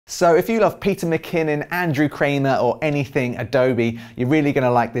So if you love Peter Mckinnon, Andrew Kramer, or anything Adobe, you're really going to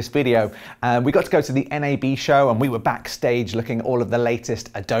like this video. We got to go to the NAB show and we were backstage looking at all of the latest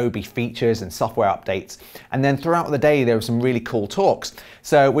Adobe features and software updates. And then throughout the day there were some really cool talks.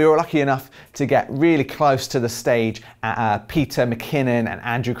 So we were lucky enough to get really close to the stage at Peter Mckinnon and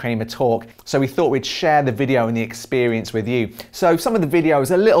Andrew Kramer talk. So we thought we'd share the video and the experience with you. So some of the video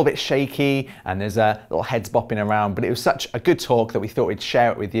is a little bit shaky and there's little heads bopping around, but it was such a good talk that we thought we'd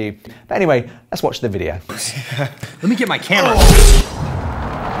share it with you. But anyway, let's watch the video. Let me get my camera.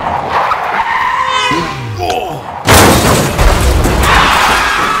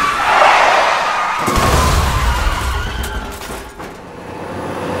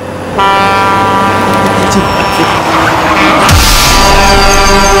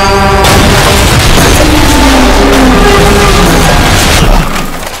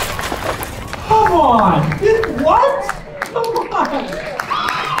 Come on! What? Come on!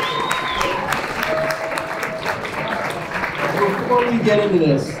 Before we get into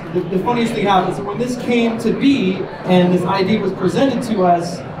this, the funniest thing happened. So when this came to be and this idea was presented to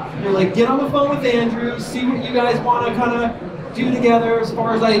us, you're like, get on the phone with Andrew, see what you guys want to kind of do together as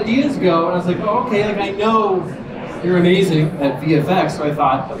far as ideas go. And I was like, oh, okay, like I know you're amazing at VFX, so I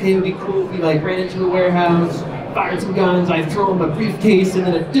thought, okay, it would be cool if we like ran into a warehouse, fired some guns, I throw him a briefcase, and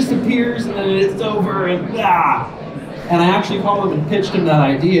then it disappears, and then it's over, and ah! And I actually called him and pitched him that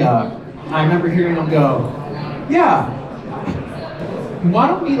idea. And I remember hearing him go, yeah, why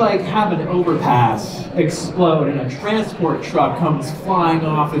don't we like have an overpass explode and a transport truck comes flying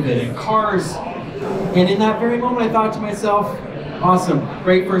off of it and cars. And in that very moment I thought to myself, awesome,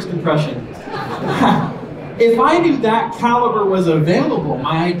 great first impression. If I knew that caliber was available,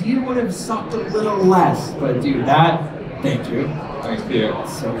 my idea would have sucked a little less. But dude, thank you. Thanks, Peter.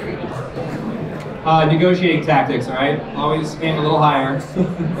 So good. Negotiating tactics, all right? Always aim a little higher,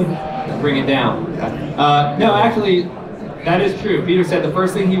 bring it down. No, actually, that is true. Peter said the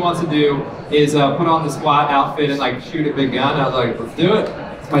first thing he wants to do is put on the SWAT outfit and like shoot a big gun. I was like, let's do it.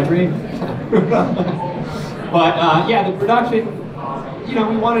 It's my dream. But yeah, the production, you know,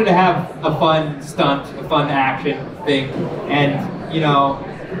 we wanted to have a fun stunt, a fun action thing. And, you know,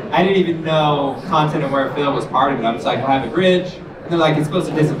 I didn't even know content and where Phil was part of it. I was like, we'll have a bridge. And they're like, it's supposed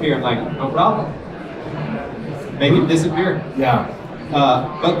to disappear. I'm like, no problem. Make it disappear. Yeah.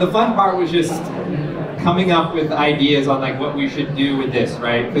 But the fun part was just coming up with ideas on like what we should do with this,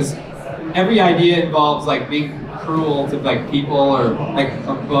 right? Because every idea involves like being cruel to like people or like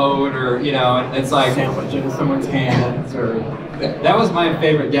a boat or, you know, and it's like sandwich in someone's hands or... That was my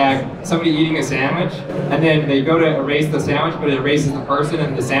favorite gag. Somebody eating a sandwich and then they go to erase the sandwich, but it erases the person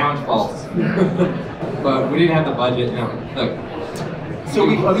and the sandwich falls. But we didn't have the budget, you know. Look. So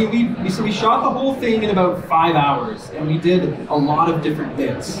we shot the whole thing in about 5 hours, and we did a lot of different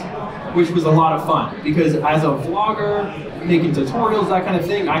bits, which was a lot of fun. Because as a vlogger, making tutorials, that kind of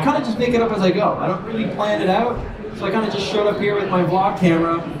thing, I kind of just make it up as I go. I don't really plan it out, so I kind of just showed up here with my vlog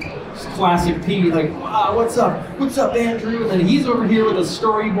camera, just classic P, like, wow, what's up, Andrew? And then he's over here with a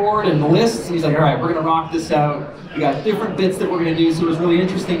storyboard and lists, and he's like, all right, we're gonna rock this out. We got different bits that we're gonna do, so it was really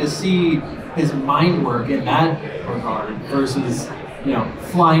interesting to see his mind work in that regard versus, you know,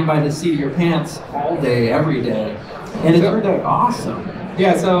 flying by the seat of your pants all day, every day. And it turned out awesome.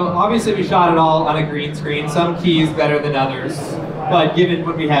 Yeah, so obviously we shot it all on a green screen. Some keys better than others. But given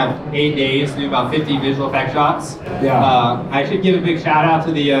when we have 8 days to do about 50 visual effect shots, yeah. I should give a big shout out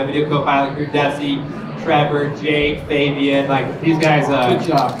to the video co-pilot crew, Desi, Trevor, Jake, Fabian, like these guys. Good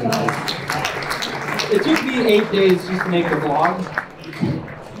job, guys. It took me 8 days just to make the vlog,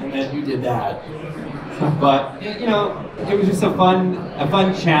 and then you did that. But you know, it was just a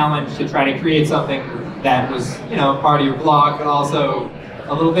fun challenge to try to create something that was, you know, part of your vlog, but also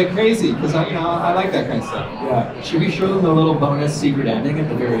a little bit crazy because you know I like that kind of stuff. Yeah. Should we show them the little bonus secret ending at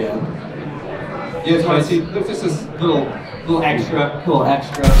the very end? Yeah, so I see. There's just this little extra. Little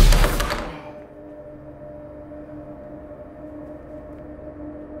extra.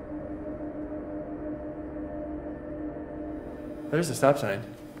 There's a stop sign.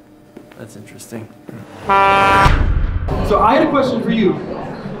 That's interesting. So I had a question for you.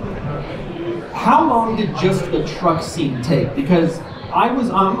 How long did just the truck scene take? Because I'm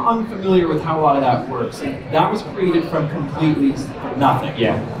unfamiliar with how a lot of that works. And that was created from completely nothing.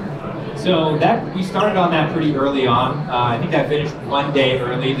 Yeah. So that we started on that pretty early on. I think that finished 1 day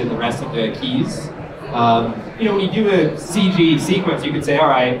early than the rest of the keys. You know, when you do a CG sequence, you could say, all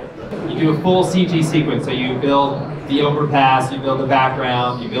right, you do a full CG sequence. So you build the overpass, you build the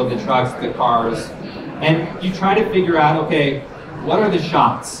background, you build the trucks, the cars, and you try to figure out, okay, what are the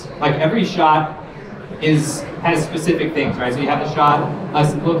shots? Like every shot is has specific things, right? So you have the shot,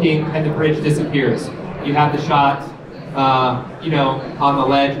 us looking, and the bridge disappears. You have the shot, you know, on the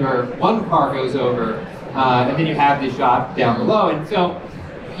ledge where one car goes over, and then you have the shot down below. And so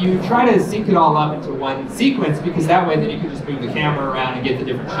you try to sync it all up into one sequence, because that way then you can just move the camera around and get the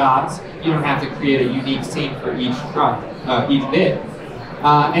different shots. You don't have to create a unique scene for each truck, each bit.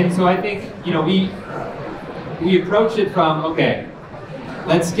 And so I think, you know, we approach it from, okay,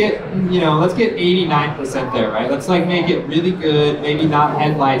 let's get 89% there, right? Let's like make it really good, maybe not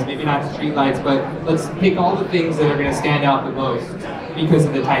headlights, maybe not street lights, but let's pick all the things that are gonna stand out the most because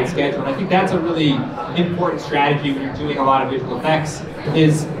of the tight schedule. And I think that's a really important strategy when you're doing a lot of visual effects,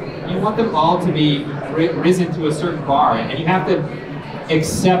 is you want them all to be risen to a certain bar, and you have to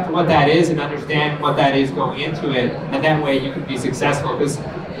accept what that is and understand what that is going into it, and that way you can be successful, because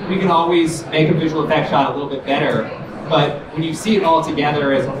we can always make a visual effect shot a little bit better, but when you see it all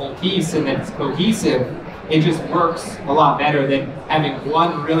together as a whole piece and it's cohesive, it just works a lot better than having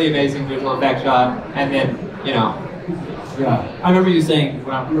one really amazing visual effect shot and then, you know. Yeah, I remember you saying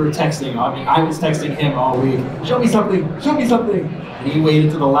when we were texting, I mean, I was texting him all week, show me something, and he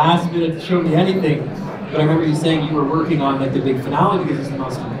waited to the last minute to show me anything. But I remember you saying you were working on like the big finale because it's the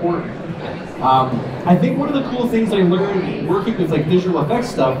most important. I think one of the cool things I learned working with like visual effects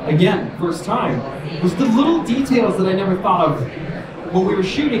stuff, again, first time, was the little details that I never thought of. When we were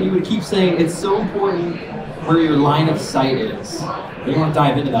shooting, you would keep saying it's so important where your line of sight is. You want to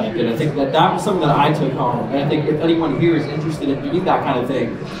dive into that a bit. I think that was something that I took home, and I think if anyone here is interested in doing that kind of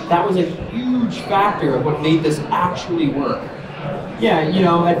thing, that was a huge factor of what made this actually work. Yeah, you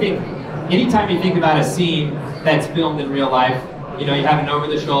know, I think anytime you think about a scene that's filmed in real life, you know, you have an over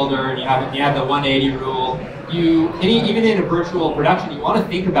the shoulder, and you have the 180 rule. Even in a virtual production, you want to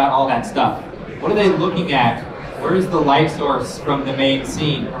think about all that stuff. What are they looking at? Where's the light source from the main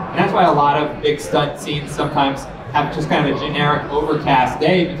scene? And that's why a lot of big stunt scenes sometimes have just kind of a generic overcast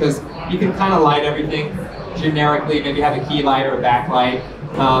day, because you can kind of light everything generically, maybe have a key light or a backlight.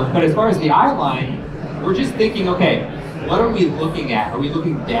 But as far as the eye line, we're just thinking, okay, what are we looking at? Are we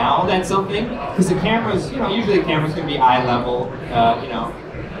looking down at something? Because the cameras, you know, usually the cameras can be eye level, you know.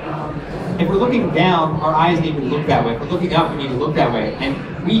 If we're looking down, our eyes need to look that way. If we're looking up, we need to look that way. And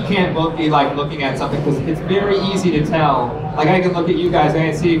we can't both be like looking at something, because it's very easy to tell. Like I can look at you guys, I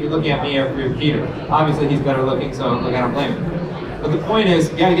can see if you're looking at me or if you're Peter. Obviously he's better looking, so like, I don't blame him. But the point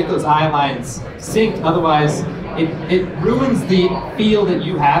is, you gotta get those eye lines synced, otherwise it ruins the feel that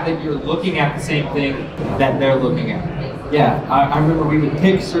you have, that you're looking at the same thing that they're looking at. Yeah, I remember we would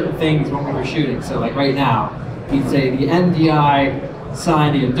pick certain things when we were shooting. So like right now, he'd say the NDI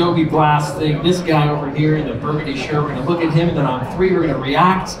sign, the Adobe Blast thing, this guy over here in the burgundy shirt, we're gonna look at him, and then on 3 we're gonna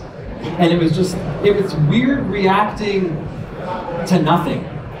react. And it was weird reacting to nothing.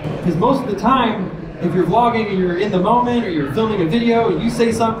 Because most of the time, if you're vlogging and you're in the moment, or you're filming a video and you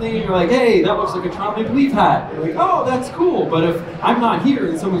say something and you're like, hey, that looks like a Toronto Maple Leaf hat. You're like, oh, that's cool. But if I'm not here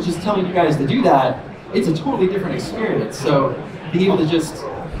and someone's just telling you guys to do that, it's a totally different experience. So being able to just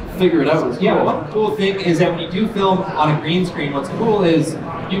figure it out is cool. Yeah, one cool thing is that when you do film on a green screen, what's cool is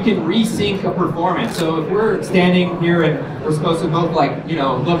you can resync a performance. So if we're standing here and we're supposed to both, like, you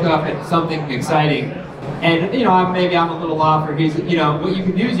know, look up at something exciting, and you know, maybe I'm a little off, or he's, you know, what you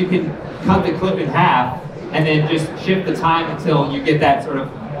can do is you can cut the clip in half and then just shift the time until you get that sort of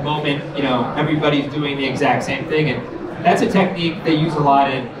moment, you know, everybody's doing the exact same thing. And that's a technique they use a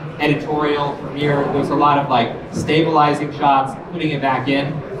lot in editorial, Premiere. There's a lot of like stabilizing shots, putting it back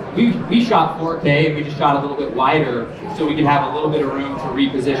in. We shot 4K, and we just shot a little bit wider so we could have a little bit of room to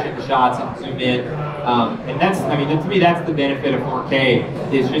reposition the shots and zoom in. And that's, I mean, to me, that's the benefit of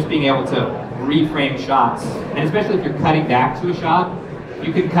 4K, is just being able to reframe shots. And especially if you're cutting back to a shot,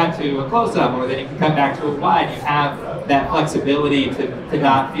 you can cut to a close-up, or then you can cut back to a wide. You have that flexibility to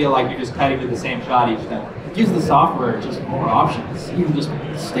not feel like you're just cutting to the same shot each time. It gives the software just more options. Even just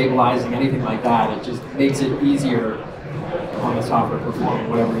stabilizing, anything like that, it just makes it easier on the software performing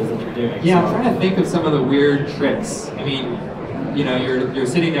whatever it is that you're doing. Yeah, so. I'm trying to think of some of the weird tricks. I mean, you know, you're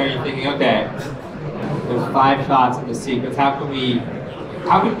sitting there and you're thinking, okay, there's 5 shots in the sequence. How can we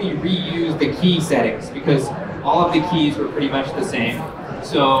reuse the key settings? Because all of the keys were pretty much the same.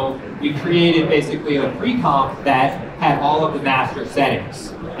 So we created basically a pre-comp that had all of the master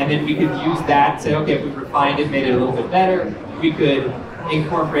settings. And then we could use that to say, okay, if we refined it, made it a little bit better, we could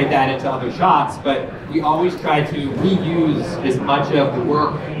incorporate that into other shots. But we always try to reuse as much of the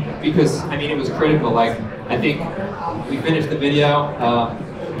work, because, I mean, it was critical. Like, I think we finished the video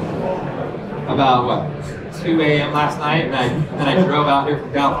about, what, 2 a.m. last night, and then I drove out here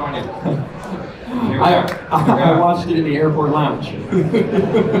from California. I watched it in the airport lounge.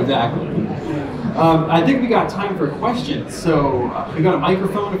 Exactly. I think we got time for questions. So we got a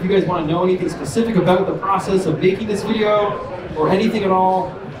microphone if you guys want to know anything specific about the process of making this video or anything at all,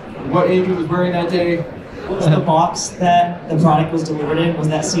 what Andrew was wearing that day. Was the box that the product was delivered in, was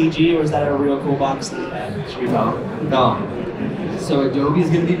that CG or was that a real cool box that you had? No. So Adobe is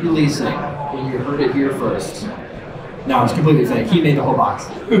going to be releasing, and you heard it here first. No, it's completely fake. He made the whole box.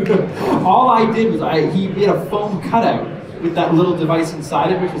 All I did was he made a foam cutout with that little device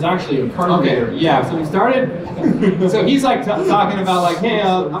inside it, which was actually a card reader. Okay, yeah, so we started, so he's like talking about like, hey,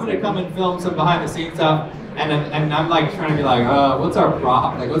 I'm gonna come and film some behind the scenes stuff, and I'm like trying to be like, what's our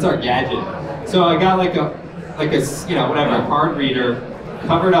prop, like what's our gadget? So I got like a you know, whatever, a card reader,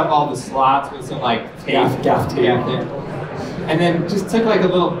 covered up all the slots with some like tape, gaff tape. And then just took like a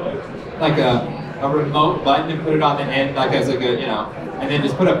little, like a remote button and put it on the end, like as like a, you know, and then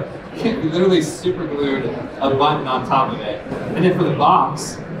just put literally super glued a button on top of it. And then for the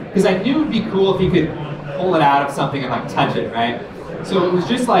box, because I knew it would be cool if you could pull it out of something and like touch it, right? So it was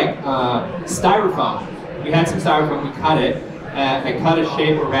just like styrofoam. We had some styrofoam, we cut it. I cut a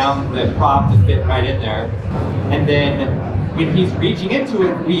shape around the prop to fit right in there. And then when he's reaching into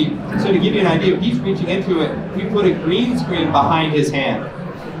it, so to give you an idea, when he's reaching into it, we put a green screen behind his hand.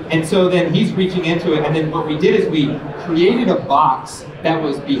 And so then he's reaching into it, and then what we did is we created a box that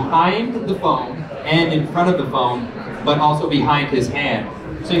was behind the foam and in front of the foam, but also behind his hand.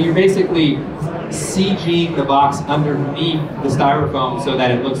 So you're basically CGing the box underneath the styrofoam so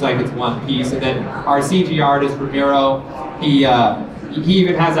that it looks like it's one piece. And then our CG artist, Ramiro, he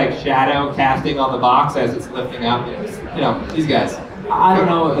even has like shadow casting on the box as it's lifting up. You know, these guys. I don't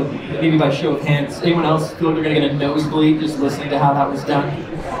know, maybe by show of hands, anyone else feel like they're going to get a nosebleed just listening to how that was done?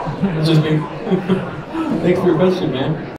 Just me. Thanks for your question, man.